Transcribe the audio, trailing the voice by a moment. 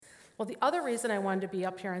Well, the other reason I wanted to be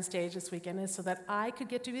up here on stage this weekend is so that I could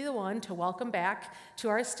get to be the one to welcome back to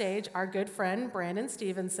our stage our good friend, Brandon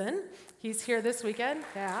Stevenson. He's here this weekend.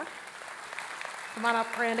 Yeah. Come on up,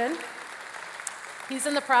 Brandon. He's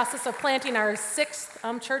in the process of planting our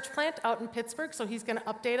 6th church plant out in Pittsburgh, so he's going to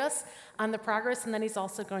update us on the progress, and then he's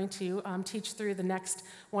also going to teach through the next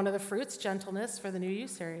one of the fruits, gentleness, for the New You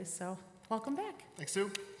series. So welcome back. Thanks, Sue.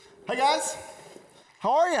 Hey, guys.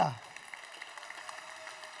 How are you?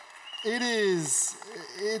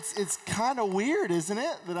 It's kind of weird, isn't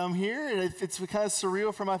it, that I'm here? It's kind of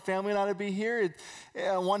surreal for my family and I to be here.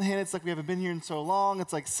 On one hand, it's like we haven't been here in so long.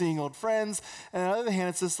 It's like seeing old friends. And on the other hand,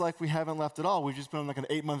 it's just like we haven't left at all. We've just been on like an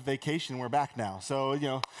 8-month vacation. We're back now. So,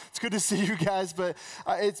 it's good to see you guys. But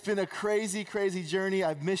it's been a crazy, crazy journey.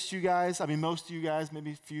 I've missed you guys. I mean, most of you guys,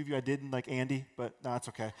 maybe a few of you I didn't, like Andy. But no, it's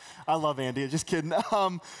okay. I love Andy. Just kidding.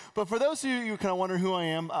 But for those of you who kind of wonder who I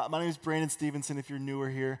am, my name is Brandon Stevenson if you're newer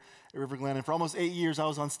here at River Glen. And for almost 8 years, I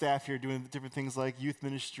was on staff here doing different things like youth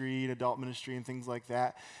ministry and adult ministry and things like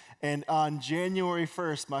that. And on January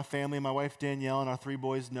 1st, my family, my wife Danielle, and our 3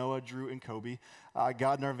 boys, Noah, Drew, and Kobe,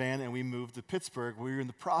 got in our van and we moved to Pittsburgh. We were in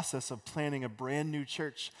the process of planning a brand new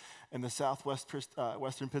church in the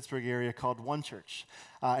western Pittsburgh area called One Church.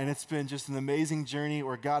 And it's been just an amazing journey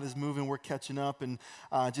where God is moving, we're catching up, and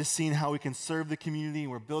just seeing how we can serve the community.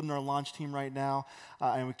 We're building our launch team right now,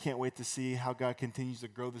 and we can't wait to see how God continues to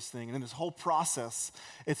grow this thing. And in this whole process,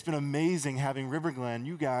 it's been amazing having River Glen,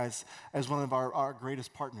 you guys, as one of our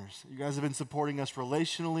greatest partners. You guys have been supporting us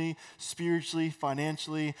relationally, spiritually,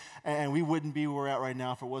 financially, and we wouldn't be where we're at right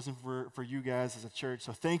now if it wasn't for you guys as a church.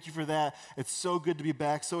 So thank you for that. It's so good to be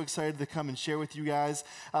back, so excited to come and share with you guys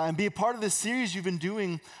and be a part of this series you've been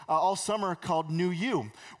doing all summer called New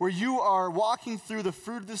You, where you are walking through the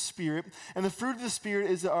fruit of the Spirit, and the fruit of the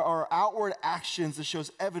Spirit is our outward actions that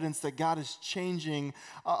shows evidence that God is changing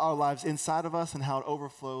our lives inside of us and how it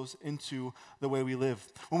overflows into the way we live.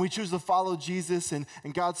 When we choose to follow Jesus and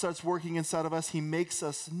God starts working inside of us, he makes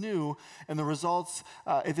us new, and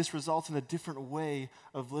this results in a different way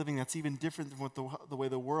of living that's even different than what the way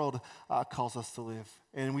the world calls us to live.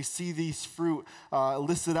 And we see these fruit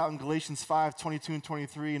listed out in Galatians 5:22 and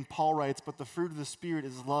 23, and Paul writes, "But the fruit of the Spirit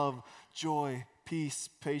is love, joy, peace,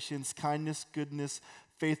 patience, kindness, goodness,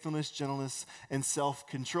 faithfulness, gentleness, and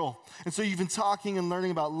self-control." And so you've been talking and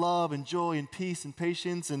learning about love and joy and peace and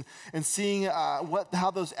patience and seeing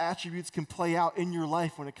how those attributes can play out in your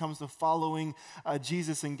life when it comes to following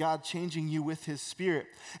Jesus and God changing you with his Spirit.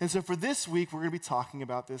 And so for this week, we're going to be talking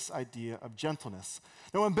about this idea of gentleness.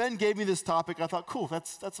 Now, when Ben gave me this topic, I thought, cool,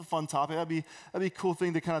 that's a fun topic. That'd be a cool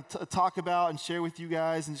thing to kind of talk about and share with you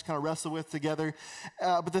guys and just kind of wrestle with together.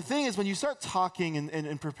 But the thing is, when you start talking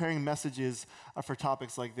and preparing messages for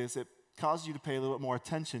topics like this, it causes you to pay a little bit more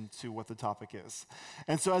attention to what the topic is.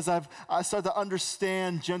 And so as I started to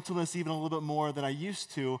understand gentleness even a little bit more than I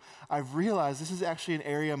used to, I've realized this is actually an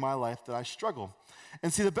area of my life that I struggle.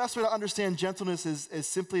 And see, the best way to understand gentleness is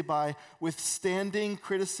simply by withstanding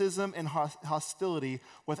criticism and hostility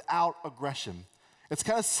without aggression. It's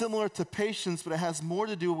kind of similar to patience, but it has more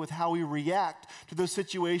to do with how we react to those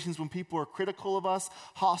situations when people are critical of us,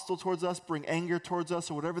 hostile towards us, bring anger towards us,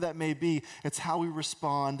 or whatever that may be. It's how we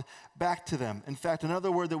respond back to them. In fact, another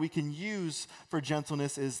word that we can use for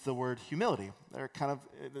gentleness is the word humility. They're kind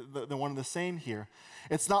of they're one and the same here.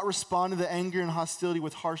 It's not responding to anger and hostility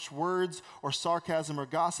with harsh words or sarcasm or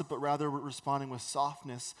gossip, but rather responding with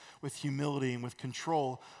softness, with humility, and with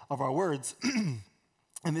control of our words.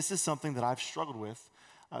 And this is something that I've struggled with,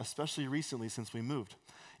 especially recently since we moved.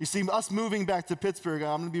 You see, us moving back to Pittsburgh,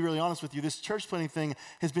 I'm going to be really honest with you, this church planting thing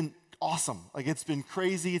has been awesome. Like, it's been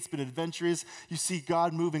crazy, it's been adventurous. You see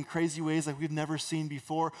God move in crazy ways like we've never seen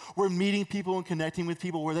before. We're meeting people and connecting with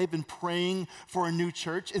people where they've been praying for a new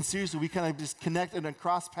church, and seriously, we kind of just connect and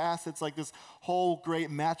cross paths. It's like this whole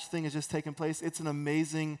great match thing has just taken place. It's an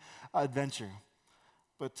amazing adventure.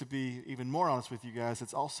 But to be even more honest with you guys,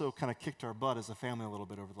 it's also kind of kicked our butt as a family a little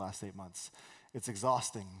bit over the last 8 months. It's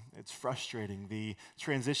exhausting. It's frustrating. The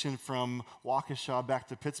transition from Waukesha back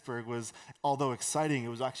to Pittsburgh was, although exciting, it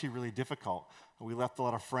was actually really difficult. We left a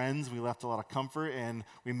lot of friends, we left a lot of comfort, and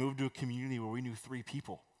we moved to a community where we knew 3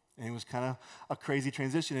 people. And it was kind of a crazy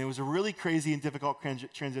transition. And it was a really crazy and difficult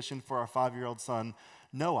transition for our 5-year-old son,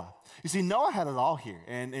 Noah. You see, Noah had it all here,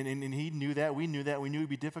 and he knew that. We knew that. We knew it would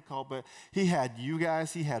be difficult, but he had you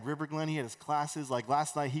guys. He had River Glen. He had his classes. Like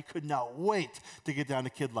last night, he could not wait to get down to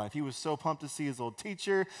Kid Life. He was so pumped to see his old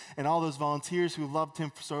teacher and all those volunteers who loved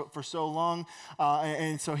him for so long,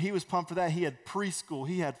 and so he was pumped for that. He had preschool.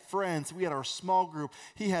 He had friends. We had our small group.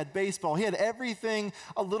 He had baseball. He had everything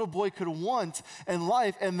a little boy could want in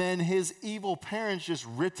life, and then his evil parents just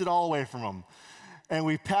ripped it all away from him. And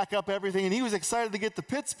we pack up everything, and he was excited to get to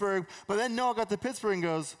Pittsburgh, but then Noah got to Pittsburgh and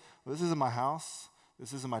goes, well, this isn't my house,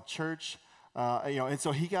 this isn't my church, and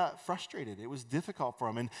so he got frustrated. It was difficult for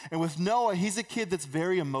him. And with Noah, he's a kid that's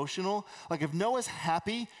very emotional. Like if Noah's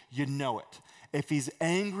happy, you know it. If he's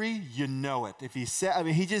angry, you know it. If he's sad,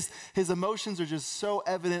 his emotions are just so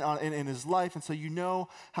evident in his life, and so you know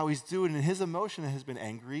how he's doing. And his emotion has been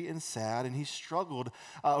angry and sad, and he's struggled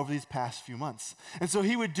over these past few months. And so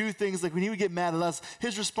he would do things like when he would get mad at us,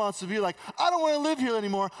 his response would be like, I don't want to live here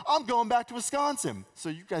anymore. I'm going back to Wisconsin. So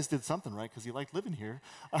you guys did something right because he liked living here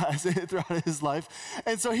throughout his life.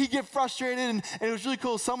 And so he'd get frustrated, and it was really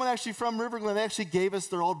cool. Someone actually from River Glen, they actually gave us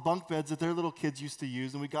their old bunk beds that their little kids used to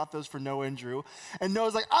use, and we got those for Noah and Drew. And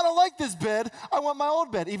Noah's like, I don't like this bed. I want my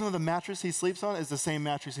old bed. Even though the mattress he sleeps on is the same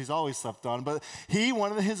mattress he's always slept on. But he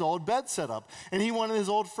wanted his old bed set up. And he wanted his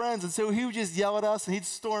old friends. And so he would just yell at us and he'd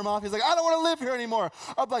storm off. He's like, I don't want to live here anymore.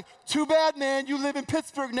 I'm like, too bad, man. You live in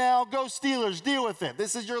Pittsburgh now. Go Steelers. Deal with it.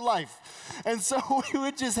 This is your life. And so we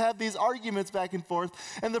would just have these arguments back and forth.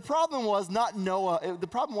 And the problem was not Noah. The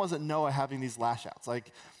problem wasn't Noah having these lash outs.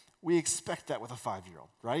 Like, we expect that with a 5-year-old,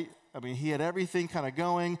 right? I mean, he had everything kind of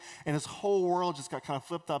going, and his whole world just got kind of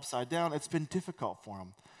flipped upside down. It's been difficult for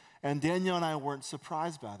him. And Danielle and I weren't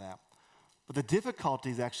surprised by that. But the difficulty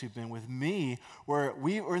has actually been with me, where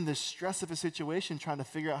we were in the stress of a situation trying to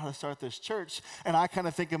figure out how to start this church, and I kind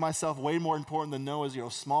of think of myself way more important than Noah's,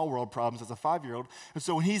 small world problems as a 5-year-old. And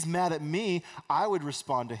so when he's mad at me, I would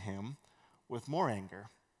respond to him with more anger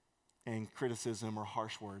and criticism or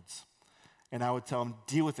harsh words. And I would tell him,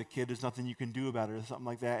 deal with it, kid. There's nothing you can do about it or something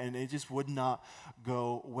like that. And it just would not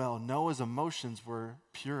go well. Noah's emotions were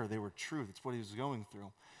pure. They were true. That's what he was going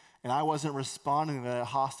through. And I wasn't responding to that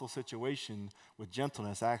hostile situation with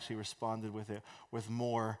gentleness. I actually responded with it with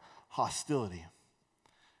more hostility.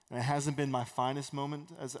 And it hasn't been my finest moment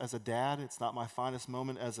as a dad. It's not my finest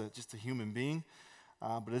moment as just a human being.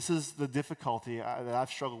 But this is the difficulty that I've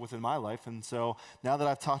struggled with in my life. And so now that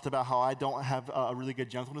I've talked about how I don't have a really good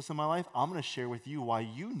gentleness in my life, I'm going to share with you why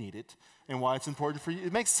you need it and why it's important for you.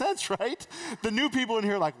 It makes sense, right? The new people in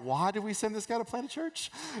here are like, why did we send this guy to plant a church?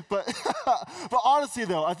 But honestly,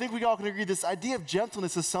 though, I think we all can agree this idea of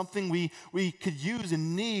gentleness is something we could use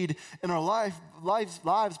and need in our lives,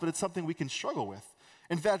 but it's something we can struggle with.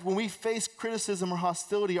 In fact, when we face criticism or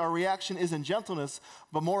hostility, our reaction isn't gentleness,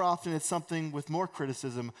 but more often it's something with more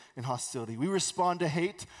criticism and hostility. We respond to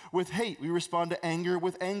hate with hate. We respond to anger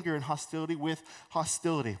with anger, and hostility with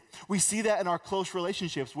hostility. We see that in our close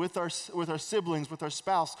relationships with our siblings, with our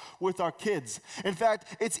spouse, with our kids. In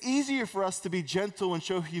fact, it's easier for us to be gentle and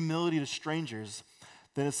show humility to strangers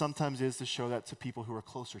than it sometimes is to show that to people who are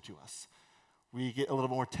closer to us. We get a little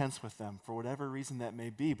more tense with them for whatever reason that may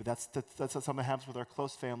be, but that's something that happens with our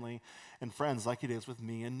close family and friends, like it is with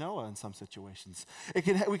me and Noah in some situations.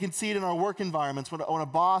 We can see it in our work environments. When a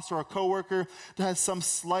boss or a coworker has some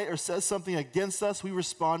slight or says something against us, we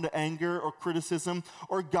respond to anger or criticism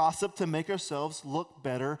or gossip to make ourselves look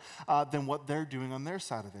better than what they're doing on their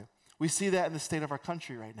side of it. We see that in the state of our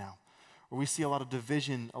country right now, where we see a lot of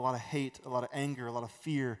division, a lot of hate, a lot of anger, a lot of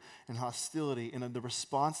fear and hostility, and the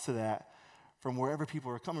response to that from wherever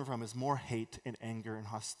people are coming from is more hate and anger and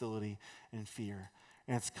hostility and fear.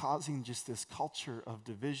 And it's causing just this culture of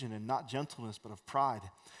division and not gentleness, but of pride.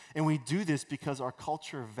 And we do this because our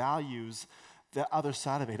culture values the other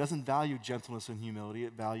side of it. It doesn't value gentleness and humility.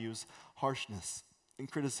 It values harshness and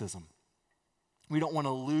criticism. We don't want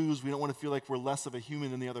to lose. We don't want to feel like we're less of a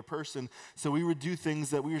human than the other person. So we would do things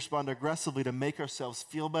that we respond aggressively to make ourselves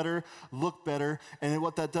feel better, look better, and then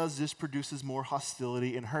what that does is produces more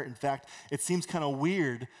hostility and hurt. In fact, it seems kind of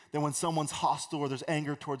weird that when someone's hostile or there's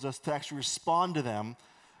anger towards us to actually respond to them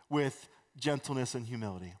with gentleness and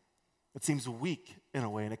humility. It seems weak in a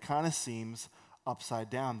way, and it kind of seems upside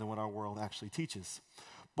down than what our world actually teaches.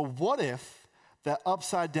 But what if that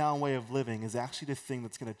upside down way of living is actually the thing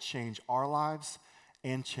that's going to change our lives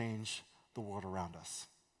and change the world around us?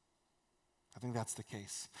 I think that's the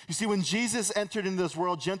case. You see, when Jesus entered into this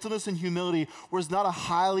world, gentleness and humility was not a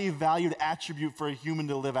highly valued attribute for a human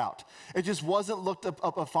to live out. It just wasn't looked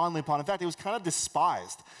up fondly upon. In fact, it was kind of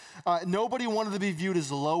despised. Nobody wanted to be viewed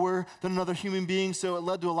as lower than another human being, so it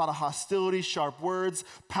led to a lot of hostility, sharp words,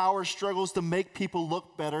 power struggles to make people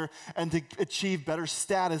look better and to achieve better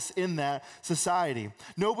status in that society.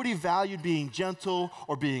 Nobody valued being gentle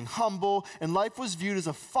or being humble, and life was viewed as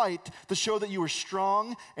a fight to show that you were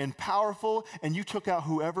strong and powerful, and you took out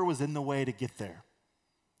whoever was in the way to get there.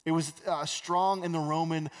 It was strong in the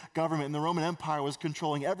Roman government, and the Roman Empire was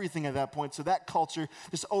controlling everything at that point, so that culture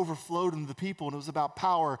just overflowed into the people, and it was about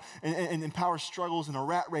power and power struggles and a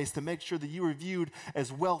rat race to make sure that you were viewed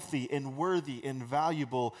as wealthy and worthy and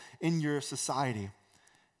valuable in your society.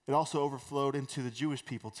 It also overflowed into the Jewish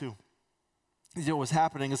people too. You know, what was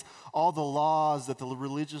happening is all the laws that the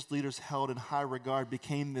religious leaders held in high regard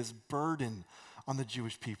became this burden on the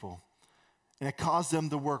Jewish people. And it caused them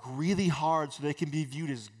to work really hard so they can be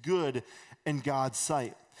viewed as good in God's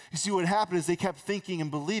sight. You see, what happened is they kept thinking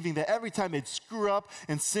and believing that every time they'd screw up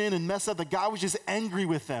and sin and mess up, that God was just angry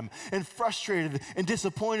with them and frustrated and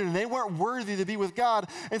disappointed, and they weren't worthy to be with God.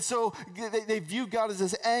 And so they viewed God as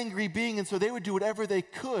this angry being, and so they would do whatever they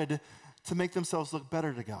could to make themselves look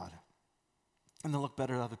better to God and to look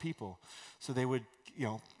better to other people. So they would,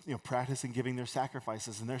 practice in giving their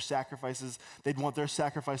sacrifices, and their sacrifices, they'd want their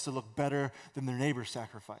sacrifice to look better than their neighbor's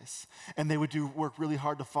sacrifice. And they would work really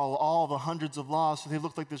hard to follow all the hundreds of laws so they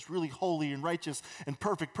looked like this really holy and righteous and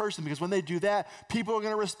perfect person, because when they do that, people are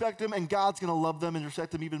going to respect them and God's going to love them and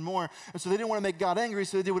respect them even more. And so they didn't want to make God angry,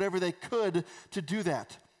 so they did whatever they could to do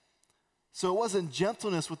that. So it wasn't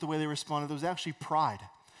gentleness with the way they responded, it was actually pride.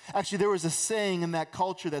 Actually, there was a saying in that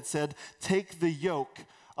culture that said, "Take the yoke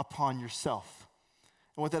upon yourself."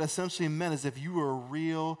 And what that essentially meant is if you were a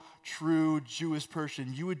real, true Jewish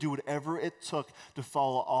person, you would do whatever it took to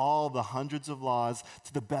follow all the hundreds of laws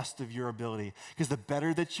to the best of your ability. Because the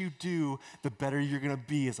better that you do, the better you're going to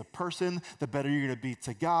be as a person, the better you're going to be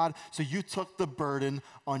to God. So you took the burden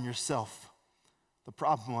on yourself. The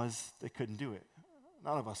problem was they couldn't do it.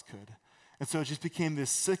 None of us could. And so it just became this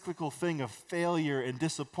cyclical thing of failure and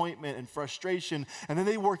disappointment and frustration. And then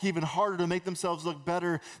they work even harder to make themselves look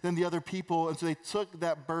better than the other people. And so they took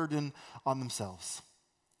that burden on themselves.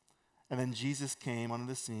 And then Jesus came onto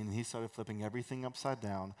the scene and he started flipping everything upside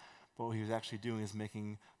down. But what he was actually doing is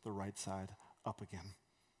making the right side up again.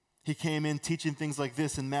 He came in teaching things like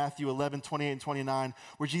this in Matthew 11:28 and 29,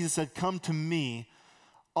 where Jesus said, "Come to me,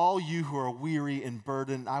 all you who are weary and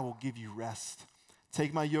burdened, I will give you rest.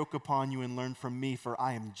 Take my yoke upon you and learn from me, for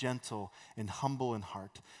I am gentle and humble in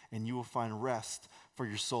heart, and you will find rest for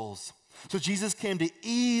your souls." So Jesus came to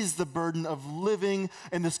ease the burden of living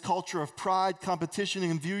in this culture of pride, competition,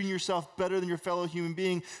 and viewing yourself better than your fellow human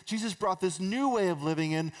being. Jesus brought this new way of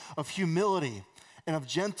living in, of humility and of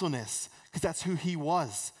gentleness, because that's who he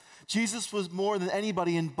was. Jesus was more than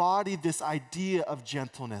anybody embodied this idea of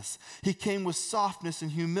gentleness. He came with softness and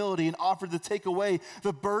humility and offered to take away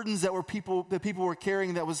the burdens that people were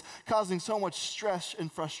carrying that was causing so much stress and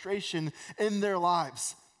frustration in their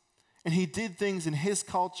lives. And he did things in his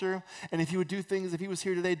culture, and if he was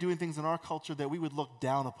here today doing things in our culture, that we would look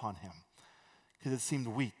down upon him because it seemed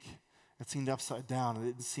weak. It seemed upside down. It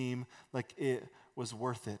didn't seem like it was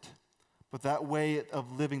worth it. But that way of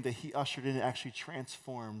living that he ushered in actually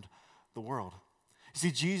transformed the world. You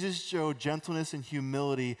see, Jesus showed gentleness and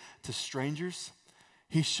humility to strangers.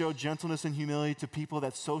 He showed gentleness and humility to people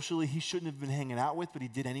that socially he shouldn't have been hanging out with, but he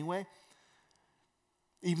did anyway.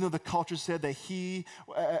 Even though the culture said that he,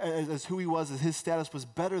 as who he was, as his status was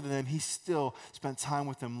better than them, he still spent time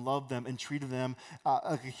with them, loved them, and treated them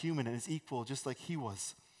like a human and as equal, just like he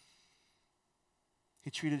was.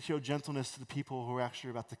 He showed gentleness to the people who were actually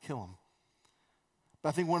about to kill him. But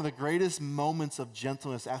I think one of the greatest moments of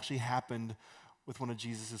gentleness actually happened with one of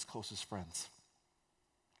Jesus' closest friends.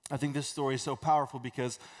 I think this story is so powerful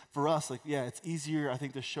because for us, it's easier, I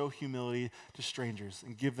think, to show humility to strangers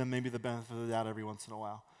and give them maybe the benefit of the doubt every once in a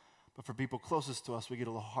while. But for people closest to us, we get a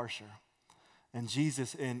little harsher. And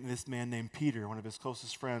Jesus and this man named Peter, one of his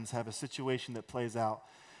closest friends, have a situation that plays out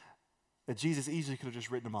that Jesus easily could have just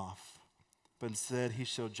written him off. But instead, he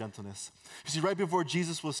showed gentleness. You see, right before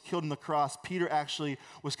Jesus was killed on the cross, Peter actually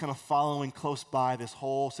was kind of following close by this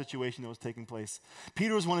whole situation that was taking place.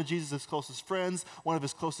 Peter was one of Jesus' closest friends, one of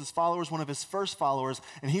his closest followers, one of his first followers,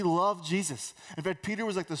 and he loved Jesus. In fact, Peter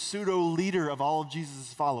was like the pseudo-leader of all of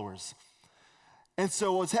Jesus' followers. And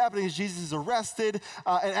so what's happening is Jesus is arrested,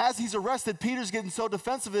 and as he's arrested, Peter's getting so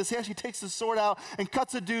defensive of this, he actually takes his sword out and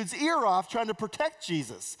cuts a dude's ear off trying to protect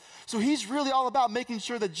Jesus. So he's really all about making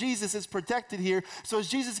sure that Jesus is protected here. So as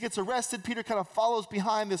Jesus gets arrested, Peter kind of follows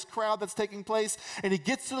behind this crowd that's taking place, and he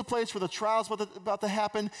gets to the place where the trial's about to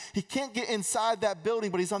happen. He can't get inside that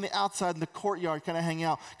building, but he's on the outside in the courtyard kind of hanging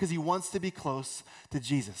out because he wants to be close to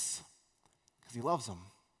Jesus because he loves him.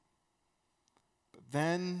 But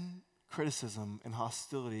then criticism and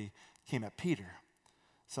hostility came at Peter,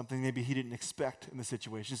 something maybe he didn't expect in the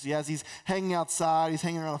situation. So as he's hanging outside, he's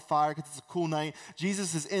hanging around a fire because it's a cool night.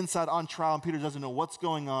 Jesus is inside on trial, and Peter doesn't know what's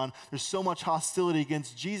going on. There's so much hostility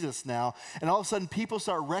against Jesus now, and all of a sudden people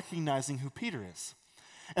start recognizing who Peter is.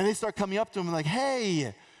 And they start coming up to him and like,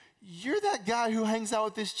 hey, you're that guy who hangs out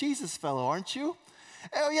with this Jesus fellow, aren't you?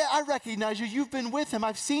 Oh, yeah, I recognize you. You've been with him.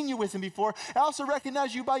 I've seen you with him before. I also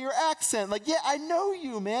recognize you by your accent. Like, yeah, I know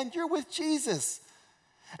you, man. You're with Jesus.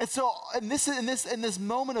 And so in this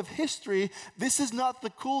moment of history, this is not the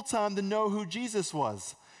cool time to know who Jesus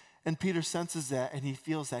was. And Peter senses that, and he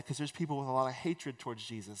feels that because there's people with a lot of hatred towards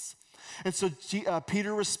Jesus. And so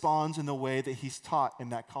Peter responds in the way that he's taught in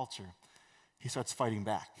that culture. He starts fighting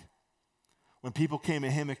back. When people came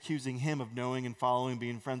at him accusing him of knowing and following,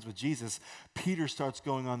 being friends with Jesus, Peter starts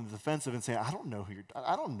going on the defensive and saying, I don't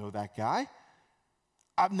know that guy.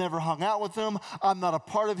 I've never hung out with him. I'm not a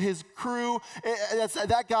part of his crew.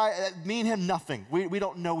 That guy, me and him, nothing. We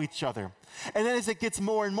don't know each other. And then as it gets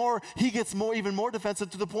more and more, he gets even more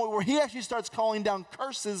defensive to the point where he actually starts calling down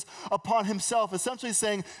curses upon himself, essentially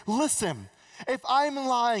saying, listen, if I'm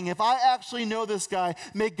lying, if I actually know this guy,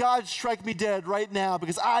 may God strike me dead right now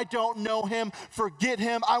because I don't know him, forget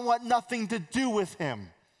him, I want nothing to do with him.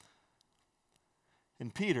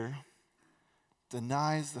 And Peter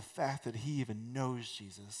denies the fact that he even knows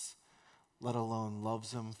Jesus, let alone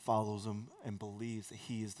loves him, follows him, and believes that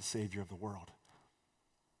he is the Savior of the world.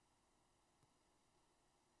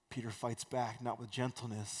 Peter fights back, not with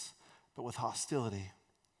gentleness, but with hostility.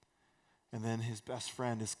 And then his best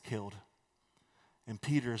friend is killed. And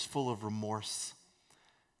Peter is full of remorse.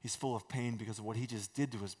 He's full of pain because of what he just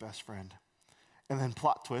did to his best friend. And then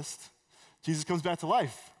plot twist, Jesus comes back to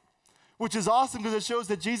life, which is awesome because it shows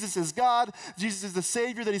that Jesus is God. Jesus is the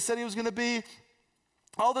Savior that he said he was going to be.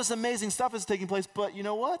 All this amazing stuff is taking place, but you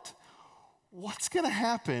know what? What's going to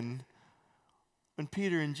happen when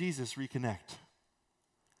Peter and Jesus reconnect?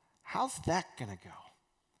 How's that going to go?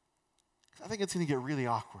 I think it's going to get really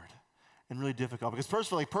awkward and really difficult. Because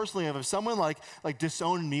personally, if someone like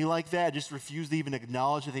disowned me like that, just refused to even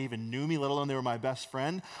acknowledge that they even knew me, let alone they were my best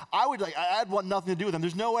friend, I'd want nothing to do with them.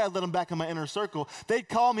 There's no way I'd let them back in my inner circle. They'd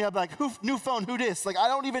call me, I'd be like, new phone, who dis? Like, I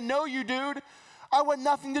don't even know you, dude. I want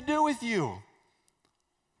nothing to do with you.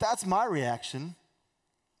 That's my reaction.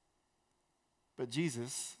 But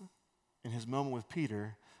Jesus, in his moment with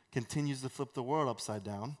Peter, continues to flip the world upside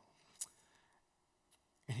down,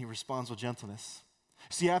 and he responds with gentleness.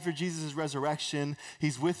 See, after Jesus' resurrection,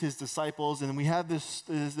 he's with his disciples, and we have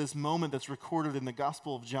this moment that's recorded in the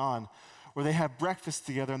Gospel of John where they have breakfast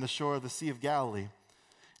together on the shore of the Sea of Galilee.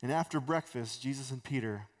 And after breakfast, Jesus and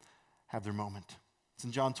Peter have their moment. It's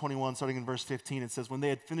in John 21, starting in verse 15. It says, when they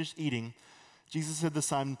had finished eating, Jesus said to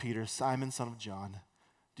Simon Peter, Simon, son of John,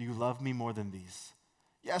 do you love me more than these?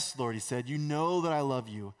 Yes, Lord, he said, you know that I love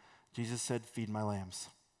you. Jesus said, feed my lambs.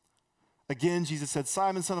 Again, Jesus said,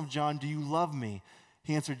 Simon, son of John, do you love me?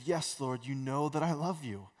 He answered, yes, Lord, you know that I love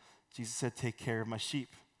you. Jesus said, take care of my sheep.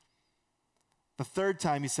 The third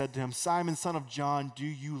time he said to him, Simon, son of John, do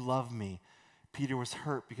you love me? Peter was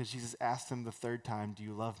hurt because Jesus asked him the third time, do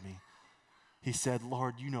you love me? He said,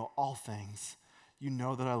 Lord, you know all things. You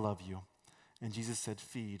know that I love you. And Jesus said,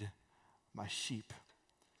 feed my sheep.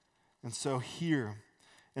 And so here,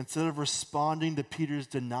 instead of responding to Peter's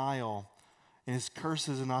denial and his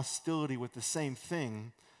curses and hostility with the same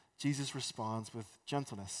thing, Jesus responds with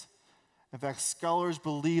gentleness. In fact, scholars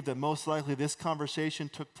believe that most likely this conversation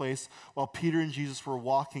took place while Peter and Jesus were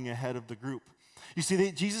walking ahead of the group. You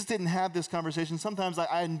see, Jesus didn't have this conversation. Sometimes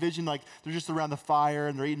I envision like they're just around the fire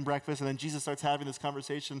and they're eating breakfast, and then Jesus starts having this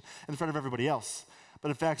conversation in front of everybody else. But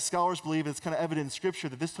in fact, scholars believe it's kind of evident in Scripture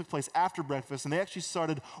that this took place after breakfast, and they actually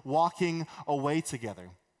started walking away together.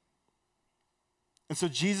 And so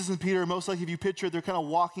Jesus and Peter, most likely if you picture it, they're kind of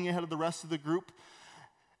walking ahead of the rest of the group.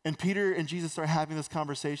 And Peter and Jesus start having this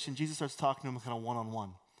conversation. Jesus starts talking to him kind of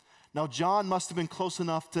one-on-one. Now, John must have been close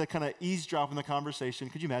enough to kind of eavesdrop in the conversation.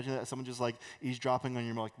 Could you imagine that? Someone just like eavesdropping on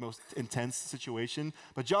your most intense situation?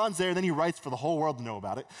 But John's there, and then he writes for the whole world to know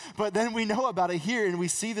about it. But then we know about it here, and we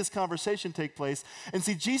see this conversation take place. And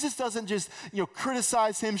see, Jesus doesn't just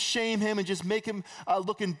criticize him, shame him, and just make him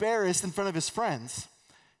look embarrassed in front of his friends.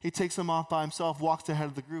 He takes him off by himself, walks ahead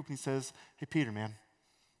of the group, and he says, "Hey, Peter, man,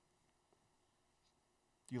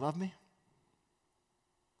 do you love me?"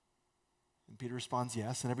 And Peter responds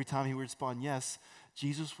yes, and every time he would respond yes,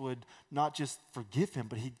 Jesus would not just forgive him,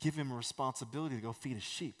 but he'd give him a responsibility to go feed his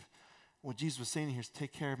sheep. What Jesus was saying here is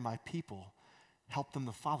take care of my people, help them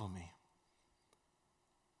to follow me.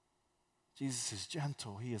 Jesus is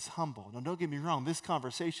gentle, he is humble. Now don't get me wrong, this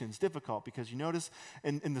conversation is difficult because you notice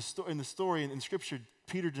in the story in Scripture,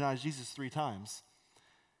 Peter denies Jesus 3 times.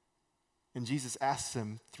 And Jesus asks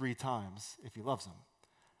him 3 times if he loves him.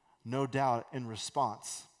 No doubt in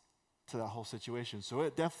response to that whole situation. So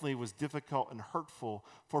it definitely was difficult and hurtful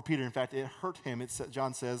for Peter. In fact, it hurt him,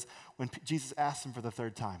 John says, when Jesus asked him for the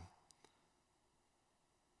 3rd time.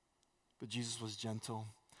 But Jesus was gentle.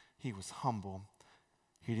 He was humble.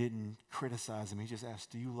 He didn't criticize him. He just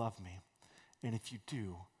asked, "Do you love me? And if you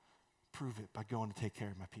do, prove it by going to take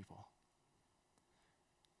care of my people."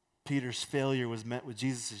 Peter's failure was met with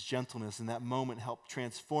Jesus' gentleness, and that moment helped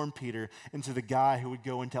transform Peter into the guy who would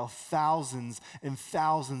go and tell thousands and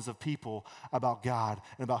thousands of people about God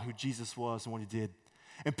and about who Jesus was and what he did.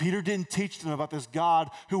 And Peter didn't teach them about this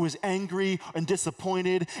God who was angry and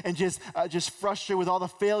disappointed and just frustrated with all the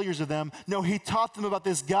failures of them. No, he taught them about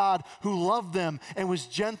this God who loved them and was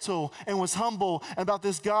gentle and was humble, and about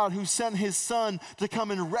this God who sent his son to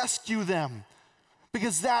come and rescue them.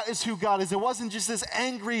 Because that is who God is. It wasn't just this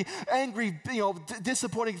angry,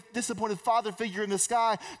 disappointed father figure in the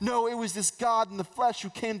sky. No, it was this God in the flesh who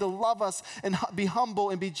came to love us and be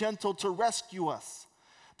humble and be gentle to rescue us.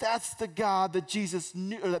 That's the God that Jesus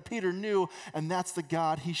knew, or that Peter knew, and that's the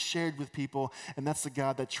God he shared with people, and that's the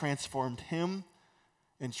God that transformed him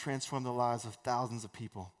and transformed the lives of thousands of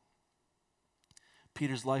people.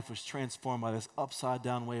 Peter's life was transformed by this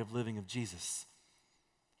upside-down way of living of Jesus.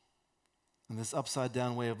 And this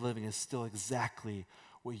upside-down way of living is still exactly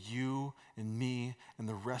what you and me and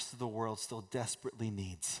the rest of the world still desperately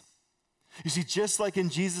needs. You see, just like in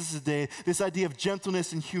Jesus' day, this idea of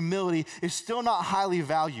gentleness and humility is still not highly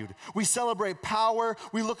valued. We celebrate power.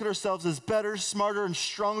 We look at ourselves as better, smarter, and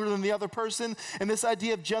stronger than the other person. And this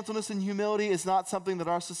idea of gentleness and humility is not something that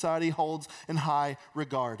our society holds in high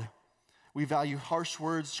regard. We value harsh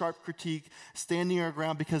words, sharp critique, standing our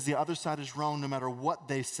ground because the other side is wrong no matter what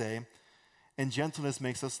they say. And gentleness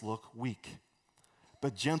makes us look weak.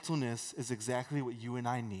 But gentleness is exactly what you and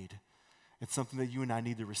I need. It's something that you and I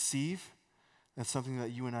need to receive. And something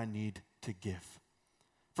that you and I need to give.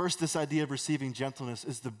 First, this idea of receiving gentleness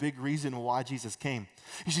is the big reason why Jesus came.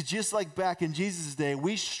 You see, just like back in Jesus' day,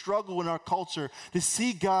 we struggle in our culture to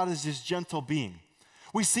see God as this gentle being.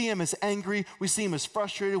 We see him as angry. We see him as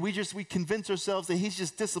frustrated. We convince ourselves that he's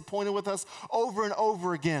just disappointed with us over and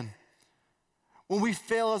over again. When we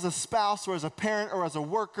fail as a spouse or as a parent or as a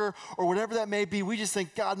worker or whatever that may be, we just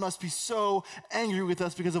think God must be so angry with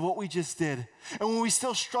us because of what we just did. And when we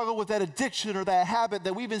still struggle with that addiction or that habit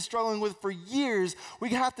that we've been struggling with for years, we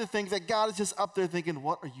have to think that God is just up there thinking,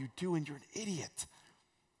 "What are you doing? You're an idiot."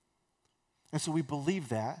 And so we believe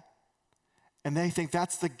that. And they think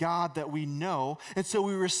that's the God that we know. And so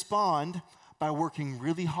we respond by working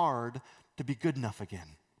really hard to be good enough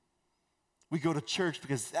again. We go to church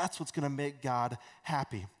because that's what's going to make God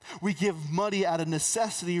happy. We give money out of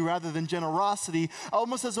necessity rather than generosity,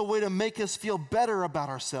 almost as a way to make us feel better about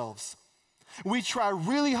ourselves. We try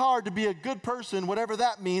really hard to be a good person, whatever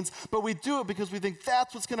that means, but we do it because we think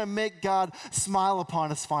that's what's going to make God smile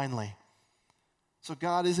upon us finally. So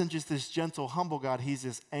God isn't just this gentle, humble God. He's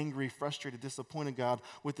this angry, frustrated, disappointed God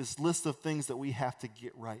with this list of things that we have to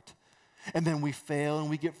get right. And then we fail and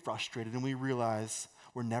we get frustrated and we realize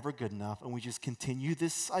we're never good enough, and we just continue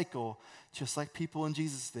this cycle just like people in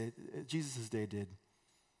Jesus' day did.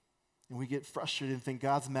 And we get frustrated and think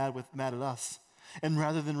God's mad at us. And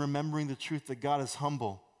rather than remembering the truth that God is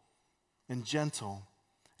humble and gentle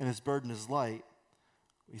and his burden is light,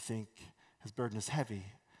 we think his burden is heavy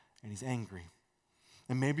and he's angry.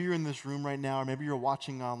 And maybe you're in this room right now, or maybe you're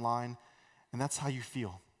watching online, and that's how you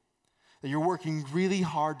feel. That you're working really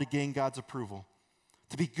hard to gain God's approval,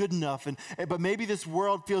 to be good enough, but maybe this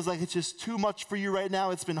world feels like it's just too much for you right now.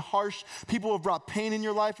 It's been harsh. People have brought pain in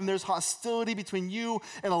your life, and there's hostility between you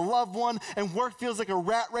and a loved one, and work feels like a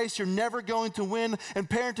rat race you're never going to win, and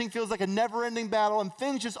parenting feels like a never-ending battle, and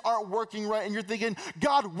things just aren't working right, and you're thinking,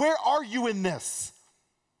 God, where are you in this?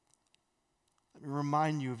 Let me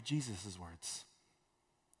remind you of Jesus' words,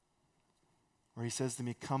 where he says to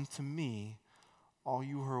me, come to me, all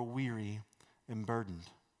you who are weary and burdened.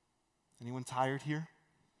 Anyone tired here?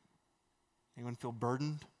 Anyone feel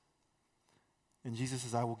burdened? And Jesus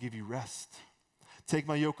says, I will give you rest. Take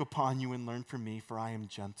my yoke upon you and learn from me, for I am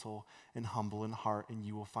gentle and humble in heart, and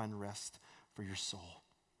you will find rest for your soul.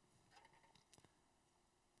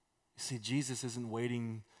 You see, Jesus isn't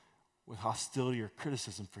waiting with hostility or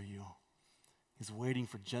criticism for you. He's waiting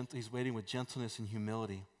with gentleness and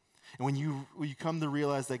humility. And when you come to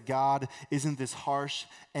realize that God isn't this harsh,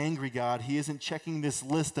 angry God, he isn't checking this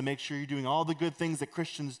list to make sure you're doing all the good things that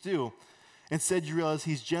Christians do. Instead, you realize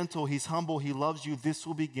he's gentle, he's humble, he loves you. This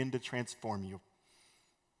will begin to transform you.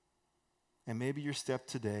 And maybe your step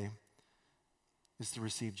today is to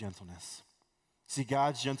receive gentleness. See,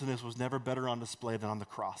 God's gentleness was never better on display than on the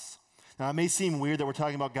cross. Now, it may seem weird that we're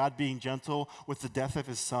talking about God being gentle with the death of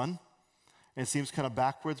his son. And it seems kind of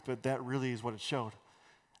backwards, but that really is what it showed.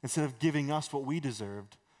 Instead of giving us what we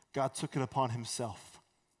deserved, God took it upon himself.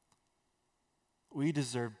 We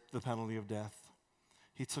deserved the penalty of death.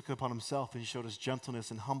 He took it upon himself, and he showed us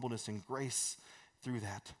gentleness and humbleness and grace through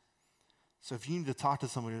that. So if you need to talk to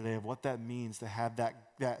somebody today of what that means to have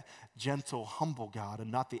that gentle, humble God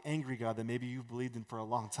and not the angry God that maybe you've believed in for a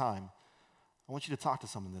long time, I want you to talk to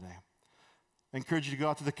someone today. I encourage you to go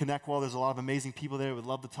out to the Connect Wall. There's a lot of amazing people there who would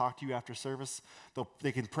love to talk to you after service.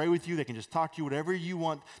 They can pray with you. They can just talk to you. Whatever you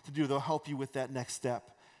want to do, they'll help you with that next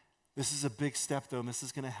step. This is a big step, though, and this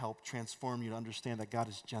is going to help transform you to understand that God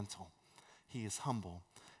is gentle. He is humble,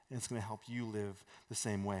 and it's going to help you live the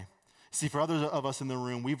same way. See, for others of us in the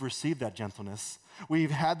room, we've received that gentleness.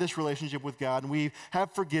 We've had this relationship with God, and we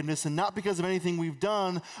have forgiveness, and not because of anything we've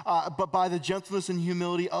done, but by the gentleness and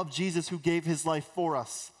humility of Jesus who gave his life for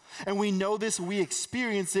us. And we know this, we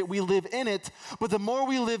experience it, we live in it, but the more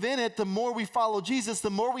we live in it, the more we follow Jesus, the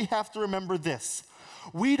more we have to remember this.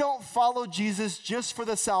 We don't follow Jesus just for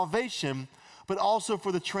the salvation, but also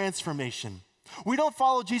for the transformation. We don't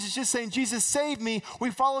follow Jesus just saying, Jesus, save me.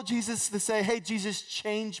 We follow Jesus to say, hey, Jesus,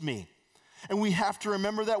 change me. And we have to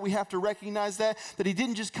remember that. We have to recognize that he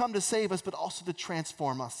didn't just come to save us, but also to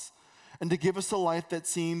transform us and to give us a life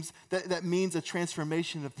that means a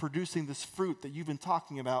transformation of producing this fruit that you've been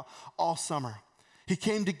talking about all summer. He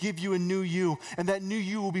came to give you a new you, and that new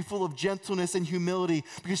you will be full of gentleness and humility,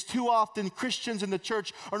 because too often Christians in the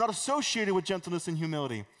church are not associated with gentleness and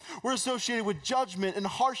humility. We're associated with judgment and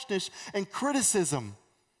harshness and criticism.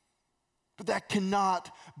 But that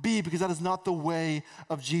cannot be, because that is not the way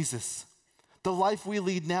of Jesus. The life we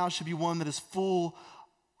lead now should be one that is full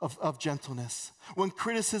of gentleness. When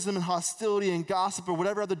criticism and hostility and gossip or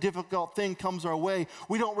whatever other difficult thing comes our way,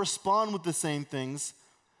 we don't respond with the same things.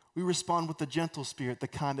 We respond with the gentle spirit, the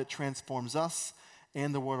kind that transforms us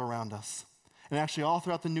and the world around us. And actually, all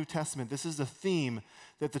throughout the New Testament, this is the theme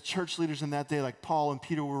that the church leaders in that day, like Paul and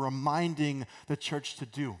Peter, were reminding the church to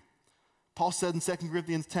do. Paul said in 2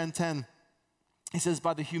 Corinthians 10:10, he says,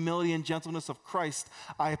 by the humility and gentleness of Christ,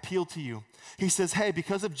 I appeal to you. He says, hey,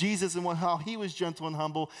 because of Jesus and how he was gentle and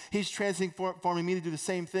humble, he's transforming me to do the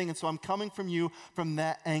same thing. And so I'm coming from you from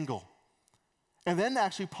that angle. And then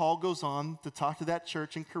actually Paul goes on to talk to that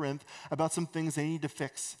church in Corinth about some things they need to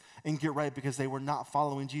fix and get right because they were not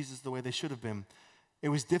following Jesus the way they should have been. It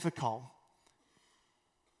was difficult.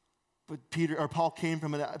 But Paul came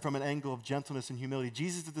from an angle of gentleness and humility.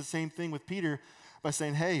 Jesus did the same thing with Peter by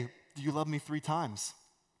saying, hey, do you love me 3 times?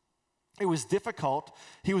 It was difficult.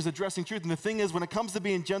 He was addressing truth. And the thing is, when it comes to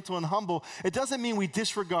being gentle and humble, it doesn't mean we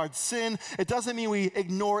disregard sin. It doesn't mean we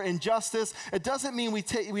ignore injustice. It doesn't mean we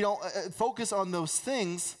don't focus on those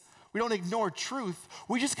things. We don't ignore truth.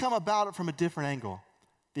 We just come about it from a different angle,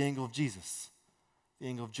 the angle of Jesus, the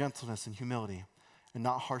angle of gentleness and humility, and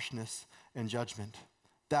not harshness and judgment.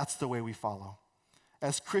 That's the way we follow.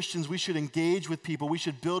 As Christians, we should engage with people. We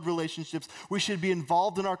should build relationships. We should be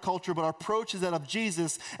involved in our culture, but our approach is that of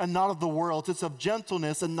Jesus and not of the world. It's of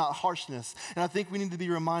gentleness and not harshness. And I think we need to be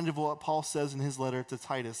reminded of what Paul says in his letter to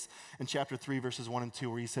Titus in chapter 3, verses 1 and 2,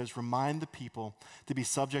 where he says, remind the people to be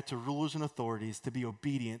subject to rulers and authorities, to be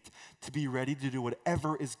obedient, to be ready to do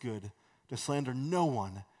whatever is good, to slander no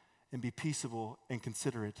one, and be peaceable and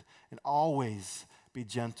considerate, and always be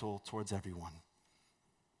gentle towards everyone.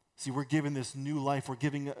 See, we're given this new life. We're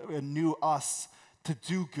giving a new us to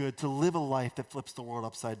do good, to live a life that flips the world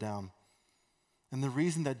upside down. And the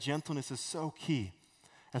reason that gentleness is so key,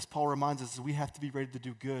 as Paul reminds us, is we have to be ready to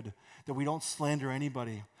do good, that we don't slander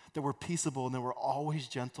anybody, that we're peaceable, and that we're always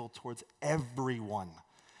gentle towards everyone.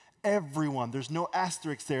 Everyone. There's no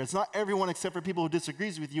asterisk there. It's not everyone except for people who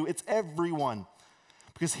disagrees with you. It's everyone.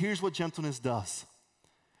 Because here's what gentleness does.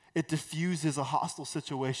 It diffuses a hostile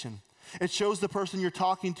situation. It shows the person you're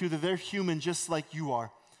talking to that they're human just like you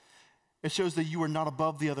are. It shows that you are not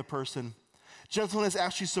above the other person. Gentleness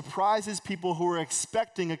actually surprises people who are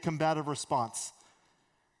expecting a combative response.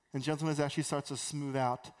 And gentleness actually starts to smooth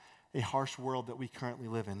out a harsh world that we currently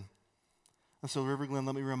live in. And so, River Glen,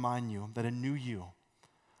 let me remind you that a new you,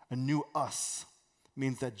 a new us,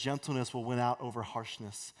 means that gentleness will win out over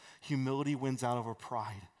harshness. Humility wins out over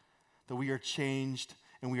pride. That we are changed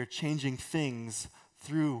and we are changing things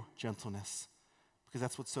through gentleness. Because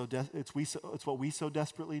that's what we so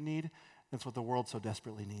desperately need, and it's what the world so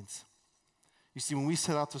desperately needs. You see, when we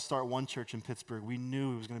set out to start One Church in Pittsburgh, we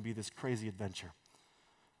knew it was going to be this crazy adventure.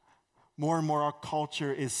 More and more, our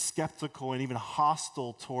culture is skeptical and even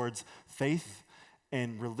hostile towards faith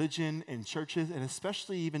and religion and churches, and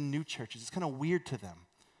especially even new churches. It's kind of weird to them.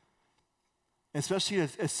 Especially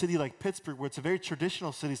a city like Pittsburgh, where it's a very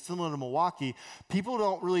traditional city, similar to Milwaukee, people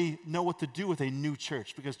don't really know what to do with a new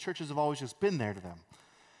church because churches have always just been there to them.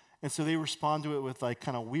 And so they respond to it with like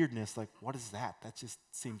kind of weirdness, like, what is that? That just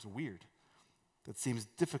seems weird. That seems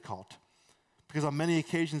difficult. Because on many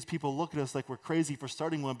occasions, people look at us like we're crazy for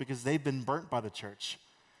starting one because they've been burnt by the church.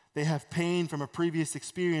 They have pain from a previous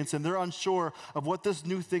experience, and they're unsure of what this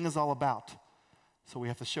new thing is all about. So we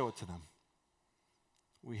have to show it to them.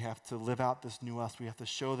 We have to live out this new us. We have to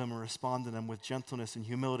show them and respond to them with gentleness and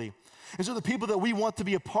humility. And so the people that we want to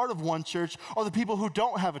be a part of One Church are the people who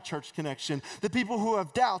don't have a church connection, the people who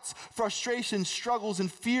have doubts, frustrations, struggles,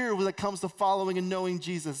 and fear when it comes to following and knowing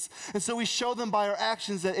Jesus. And so we show them by our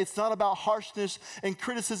actions that it's not about harshness and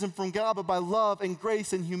criticism from God, but by love and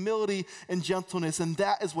grace and humility and gentleness. And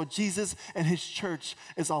that is what Jesus and his church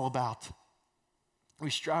is all about.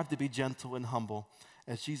 We strive to be gentle and humble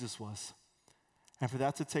as Jesus was. And for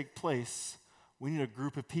that to take place, we need a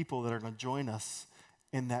group of people that are going to join us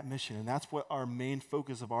in that mission. And that's what our main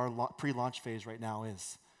focus of our pre-launch phase right now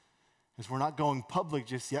is we're not going public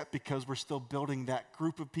just yet because we're still building that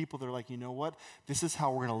group of people that are like, you know what? This is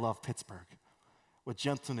how we're going to love Pittsburgh, with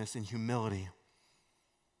gentleness and humility.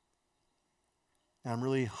 And I'm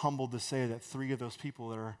really humbled to say that 3 of those people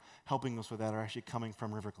that are helping us with that are actually coming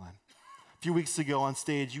from River Glen. A few weeks ago on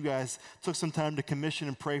stage, you guys took some time to commission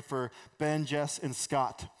and pray for Ben, Jess, and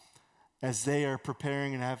Scott as they are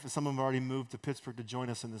preparing, and some of them already moved to Pittsburgh to join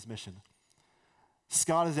us in this mission.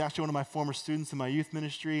 Scott is actually one of my former students in my youth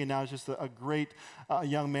ministry, and now is just a great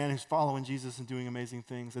young man who's following Jesus and doing amazing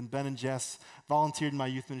things. And Ben and Jess volunteered in my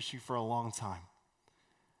youth ministry for a long time.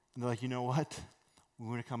 And they're like, you know what? We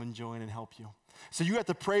want to come and join and help you. So you have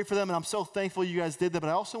to pray for them, and I'm so thankful you guys did that, but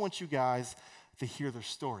I also want you guys to hear their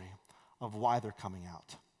story of why they're coming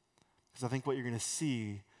out. Because I think what you're going to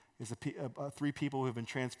see is 3 people who have been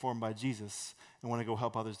transformed by Jesus and want to go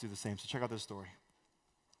help others do the same. So check out their story.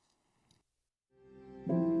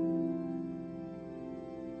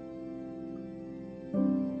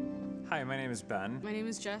 Hi, my name is Ben. My name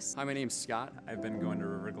is Jess. Hi, my name's Scott. I've been going to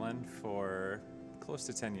River Glen for close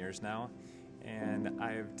to 10 years now, and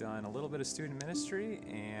I've done a little bit of student ministry,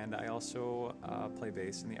 and I also play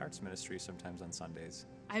bass in the arts ministry sometimes on Sundays.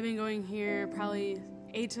 I've been going here probably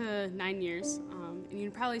 8 to 9 years, and you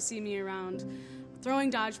can probably see me around throwing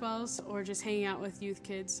dodgeballs or just hanging out with youth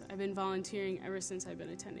kids. I've been volunteering ever since I've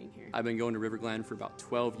been attending here. I've been going to River Glen for about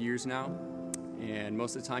 12 years now, and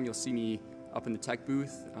most of the time you'll see me up in the tech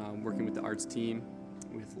booth working with the arts team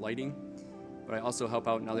with lighting, but I also help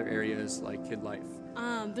out in other areas like Kid Life.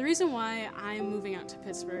 The reason why I'm moving out to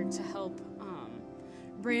Pittsburgh to help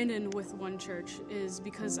Brandon with One Church is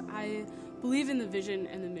because I believe in the vision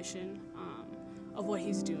and the mission of what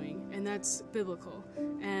he's doing, and that's biblical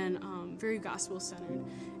and very gospel-centered.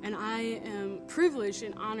 And I am privileged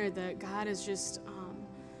and honored that God has just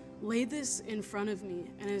laid this in front of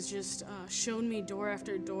me and has just shown me door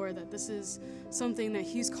after door that this is something that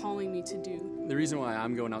he's calling me to do. The reason why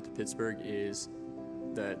I'm going out to Pittsburgh is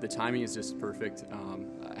the timing is just perfect.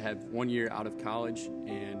 I have 1 year out of college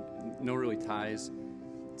and no really ties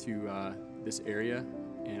to this area,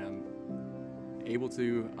 and I'm able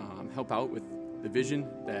to help out with the vision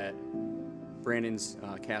that Brandon's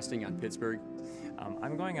casting on Pittsburgh.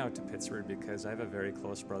 I'm going out to Pittsburgh because I have a very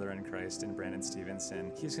close brother in Christ in Brandon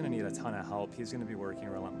Stevenson. He's going to need a ton of help. He's going to be working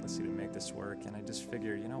relentlessly to make this work, and I just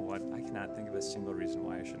figure, you know what, I cannot think of a single reason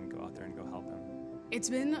why I shouldn't go out there and go help him. It's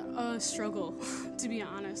been a struggle, to be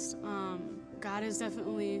honest. God has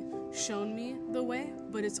definitely shown me the way,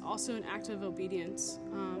 but it's also an act of obedience.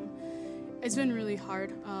 It's been really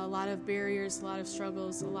hard. A lot of barriers, a lot of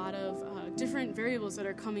struggles, a lot of different variables that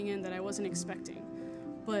are coming in that I wasn't expecting.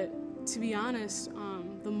 But to be honest,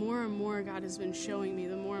 the more and more God has been showing me,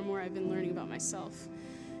 the more and more I've been learning about myself.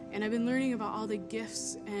 And I've been learning about all the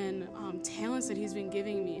gifts and talents that he's been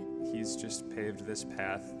giving me. He's just paved this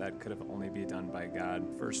path that could have only be done by God.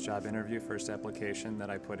 First job interview, first application that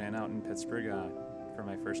I put in out in Pittsburgh for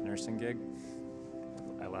my first nursing gig.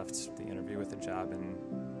 I left the interview with a job, and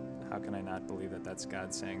how can I not believe that that's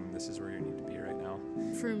God saying this is where you need to be right now?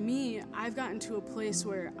 For me, I've gotten to a place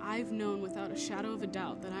where I've known without a shadow of a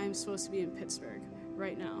doubt that I am supposed to be in Pittsburgh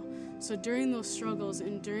right now. So during those struggles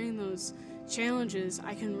and during those challenges,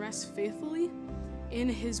 I can rest faithfully in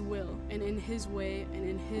his will and in his way and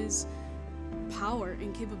in his power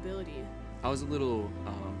and capability. I was a little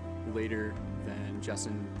later than Jess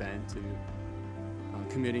and Ben to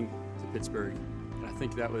committing to Pittsburgh, and I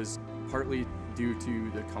think that was partly due to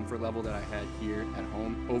the comfort level that I had here at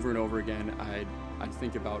home. Over and over again, I'd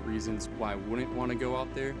think about reasons why I wouldn't want to go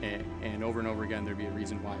out there, and over and over again, there'd be a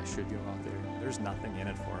reason why I should go out there. There's nothing in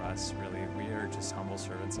it for us, really. We are just humble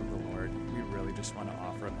servants of the Lord. We really just want to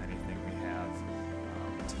offer up anything we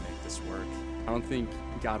have to make this work. I don't think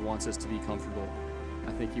God wants us to be comfortable.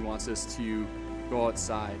 I think he wants us to go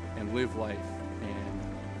outside and live life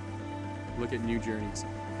and look at new journeys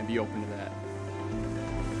and be open to that.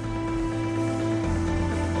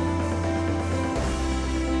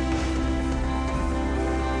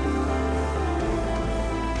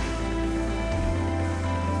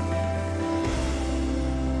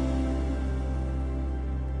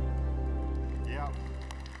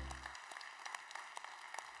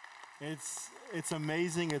 It's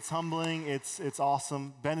amazing, it's humbling, it's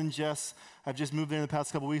awesome. Ben and Jess have just moved there in the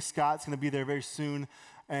past couple weeks. Scott's going to be there very soon.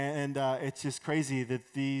 And it's just crazy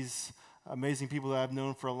that these amazing people that I've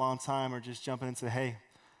known for a long time are just jumping in and say, hey,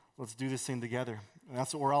 let's do this thing together. And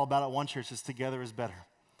that's what we're all about at One Church, is together is better.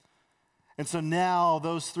 And so now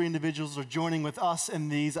those three individuals are joining with us and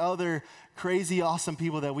these other crazy, awesome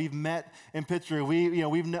people that we've met in Pittsburgh. We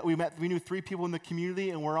knew 3 people in the community,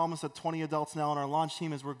 and we're almost at 20 adults now on our launch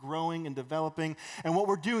team as we're growing and developing. And what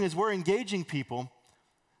we're doing is we're engaging people,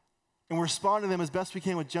 and we're responding to them as best we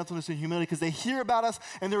can with gentleness and humility, because they hear about us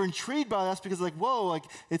and they're intrigued by us because like, whoa, like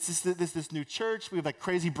it's this new church. We have like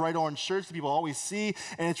crazy bright orange shirts that people always see,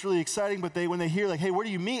 and it's really exciting. But when they hear like, hey, where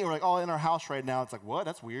do you meet? And we're like, oh, in our house right now. It's like, what?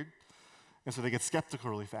 That's weird. And so they get skeptical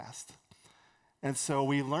really fast. And so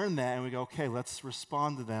we learn that and we go, okay, let's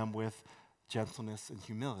respond to them with gentleness and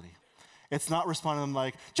humility. It's not responding to them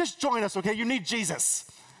like, just join us, okay? You need Jesus.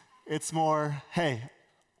 It's more, hey,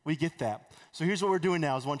 we get that. So here's what we're doing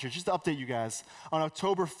now as One Church. Just to update you guys. On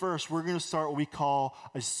October 1st, we're going to start what we call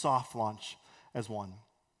a soft launch as One.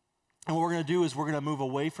 And what we're going to do is we're going to move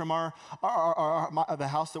away from the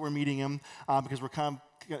house that we're meeting in because we're kind of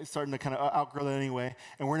starting to kind of outgrow that anyway,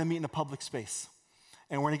 and we're going to meet in a public space.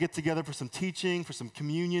 And we're going to get together for some teaching, for some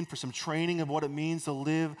communion, for some training of what it means to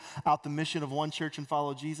live out the mission of One Church and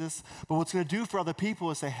follow Jesus. But what's going to do for other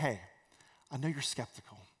people is say, hey, I know you're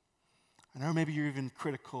skeptical. I know maybe you're even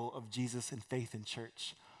critical of Jesus and faith in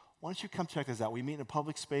church. Why don't you come check us out? We meet in a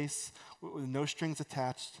public space with no strings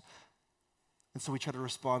attached. And so we try to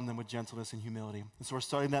respond to them with gentleness and humility. And so we're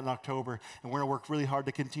starting that in October, and we're going to work really hard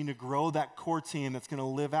to continue to grow that core team that's going to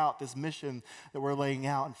live out this mission that we're laying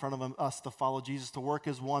out in front of us to follow Jesus, to work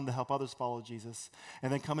as one, to help others follow Jesus.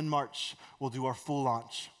 And then come in March, we'll do our full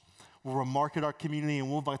launch. We'll market our community, and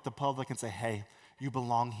we'll invite the public and say, hey, you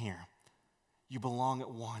belong here. You belong at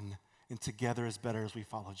One, and together is better as we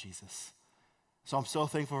follow Jesus. So I'm so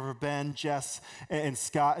thankful for Ben, Jess, and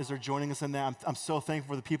Scott as they're joining us in that. I'm so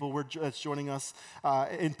thankful for the people that's joining us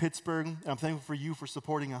in Pittsburgh. And I'm thankful for you for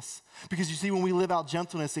supporting us. Because you see, when we live out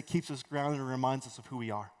gentleness, it keeps us grounded and reminds us of who we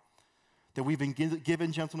are. That we've been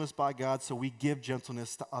given gentleness by God, so we give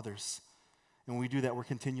gentleness to others. And when we do that, we're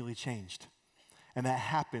continually changed. And that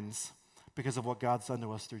happens because of what God's done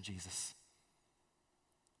to us through Jesus.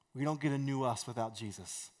 We don't get a new us without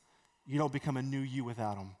Jesus. You don't become a new you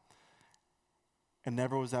without him. And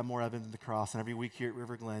never was that more evident than the cross. And every week here at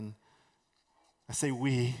River Glen, I say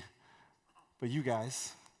we, but you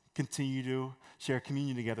guys continue to share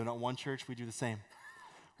communion together. Not One Church, we do the same.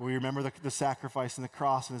 We remember the sacrifice and the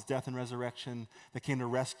cross and his death and resurrection that came to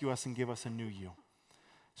rescue us and give us a new you.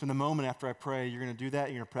 So in the moment after I pray, you're going to do that.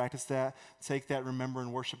 You're going to practice that. Take that, remember,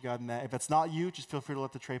 and worship God in that. If it's not you, just feel free to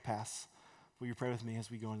let the tray pass. Will you pray with me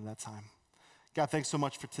as we go into that time? God, thanks so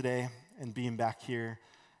much for today and being back here.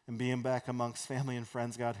 And being back amongst family and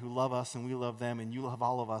friends, God, who love us and we love them, and you love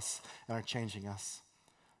all of us and are changing us.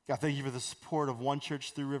 God, thank you for the support of One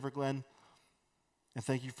Church through River Glen, and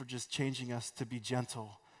thank you for just changing us to be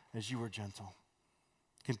gentle as you were gentle.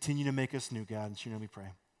 Continue to make us new, God, and in your name we pray.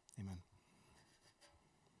 Amen.